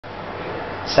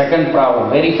Second problem,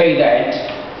 verify that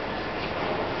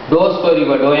dou square u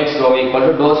by dou x dou y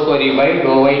equal to dou square u by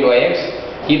dou y dou x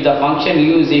if the function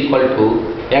u is equal to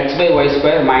x by y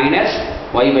square minus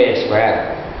y by x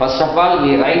square. First of all,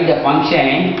 we write the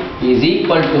function is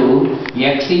equal to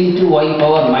x into y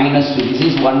power minus 2. This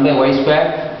is 1 by y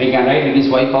square. We can write it is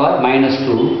y power minus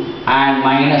 2 and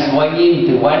minus y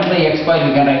into 1 by x square.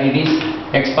 We can write it is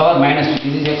x power minus 2.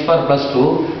 This is x power plus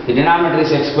 2. The denominator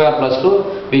is x square plus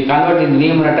 2. We convert in the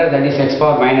numerator, that is x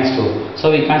power minus 2. So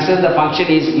we consider the function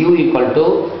is u equal to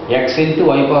x into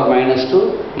y power minus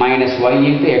 2 minus y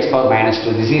into x power minus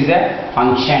 2. This is the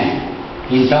function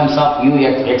in terms of u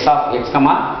x of x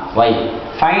comma y.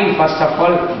 Find first of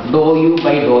all dou u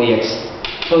by dou x.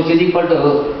 So it is equal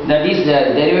to, that is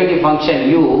the derivative function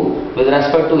u with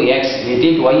respect to x. We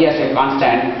take y as a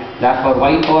constant, therefore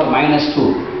y power minus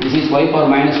 2. This is y power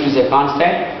minus 2 is a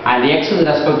constant and x with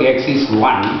respect to x is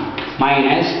 1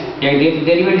 minus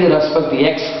derivative with respect to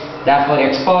x, therefore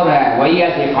x power y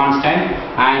as a constant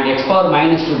and x power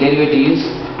minus 2 derivative is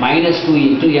minus 2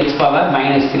 into x power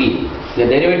minus 3. The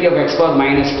derivative of x power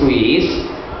minus 2 is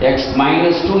x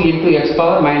minus 2 into x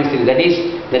power minus 3. That is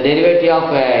the derivative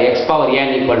of x power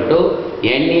n equal to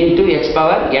n into x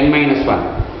power n minus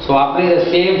 1. So apply the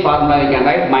same formula, we can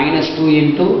write minus 2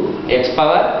 into x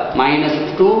power minus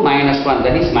 2 minus 1,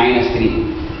 that is minus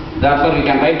 3. Therefore we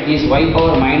can write this y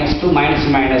power minus 2 minus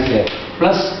minus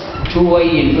plus 2y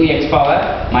into x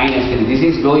power minus 3. This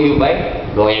is dou u by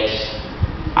dou x.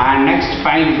 And next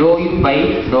find dou u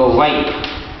by dou y.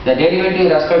 The derivative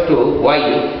with respect to y,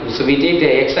 so we take the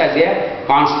x as a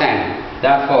constant.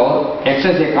 Therefore x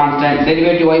as a constant,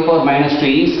 derivative y power minus 2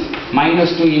 is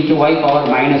minus 2 into y power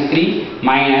minus 3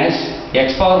 minus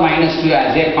x power minus 2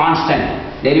 as a constant.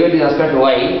 Derivative with respect to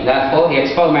y, therefore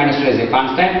x power minus 2 as a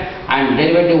constant and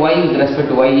derivative y with respect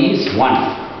to y is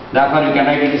 1. Therefore we can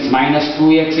write it is minus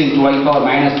 2x into y power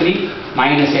minus 3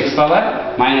 minus x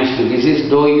power minus 2. This is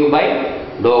dou u by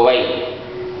dou y.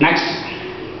 Next,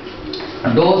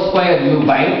 dou square u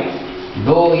by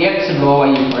dou x dou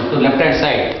y equal to left hand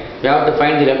side. We have to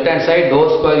find the left hand side,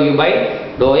 dou square u by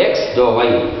dou x dou y,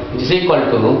 which is equal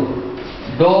to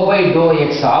dou by dou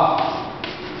x of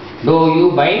dou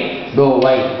u by dou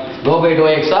y. Dou by dou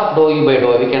x of dou u by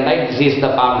dou y. We can write this is the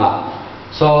formula.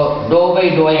 So dou by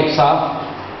dou x of,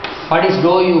 what is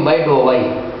dou u by dou y?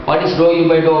 What is dou u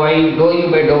by dou y? Dou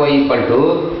u by dou y equal to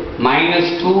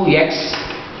minus 2x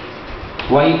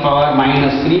y power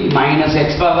minus 3 minus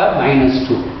x power minus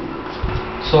 2.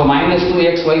 So minus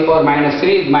 2x y power minus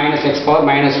 3 minus x power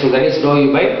minus 2, that is dou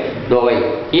u by dou y.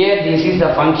 Here this is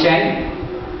the function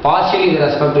partially with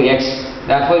respect to x.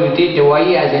 Therefore we treat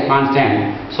y as a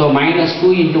constant. So minus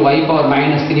 2 into y power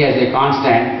minus 3 as a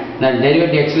constant. The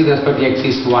derivative x with respect to x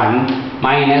is 1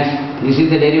 minus, this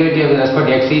is the derivative with respect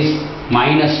to x is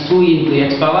minus 2 into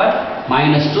x power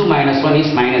minus 2 minus 1 is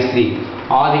minus 3.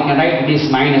 Or we can write this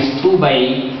minus 2 by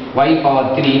y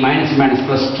power 3 minus minus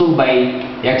plus 2 by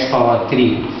x power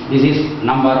 3. This is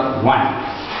number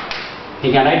 1.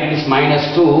 We can write it is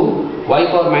minus 2 y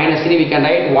power minus 3, we can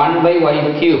write 1 by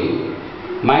y cube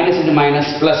minus into minus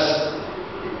plus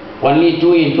only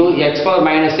 2 into x power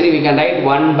minus 3, we can write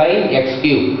 1 by x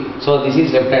cube. So this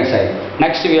is left hand side.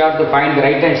 Next we have to find the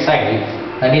right hand side.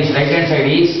 That is right hand side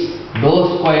is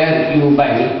dou square u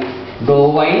by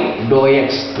dou y dou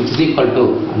x, which is equal to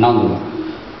now.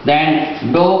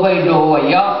 Then dou by dou y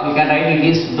of, we can write it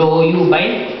is dou u by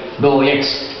dou x.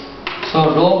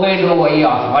 So dou by dou y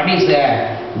of, what is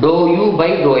dou u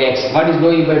by dou x? What is dou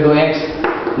u by dou x?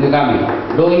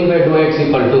 Dou u by dou x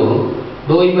equal to,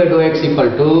 dou u by dou x equal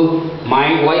to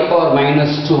y power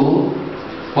minus 2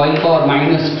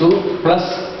 plus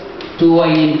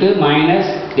 2y into minus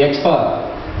x power.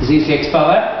 This is x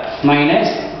power minus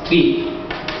 3.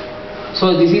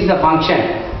 So this is the function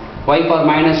y power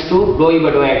minus 2 dou u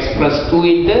by dou x plus 2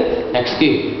 into x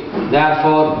cube.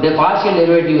 Therefore the partial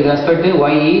derivative with respect to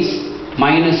y is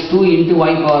minus 2 into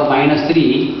y power minus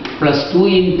 3 plus 2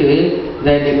 into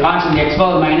the constant x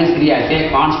power minus 3 as a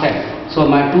constant. So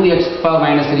my 2x power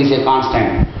minus 3 is a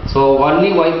constant. So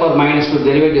only y power minus 2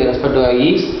 derivative with respect to y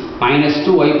is minus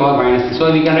 2 y power minus 3.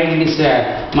 So we can write it is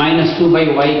minus 2 by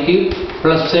y cube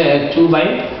plus 2 by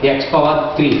x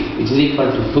power 3, which is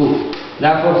equal to 2.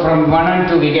 Therefore from 1 and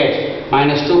 2 we get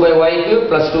minus 2 by y cube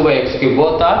plus 2 by x cube.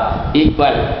 Both are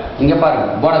equal.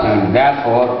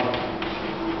 Therefore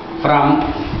from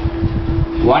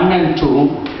 1 and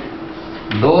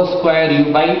 2, dou square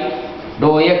u by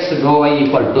dou x dou y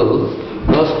equal to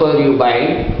dou square u by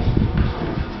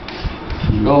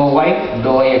dou y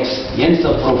dou x. Hence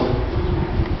the proof.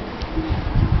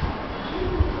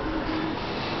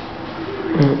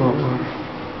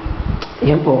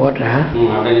 ஏன் இப்போ ஓடுறா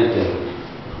அப்படியே நிறுத்து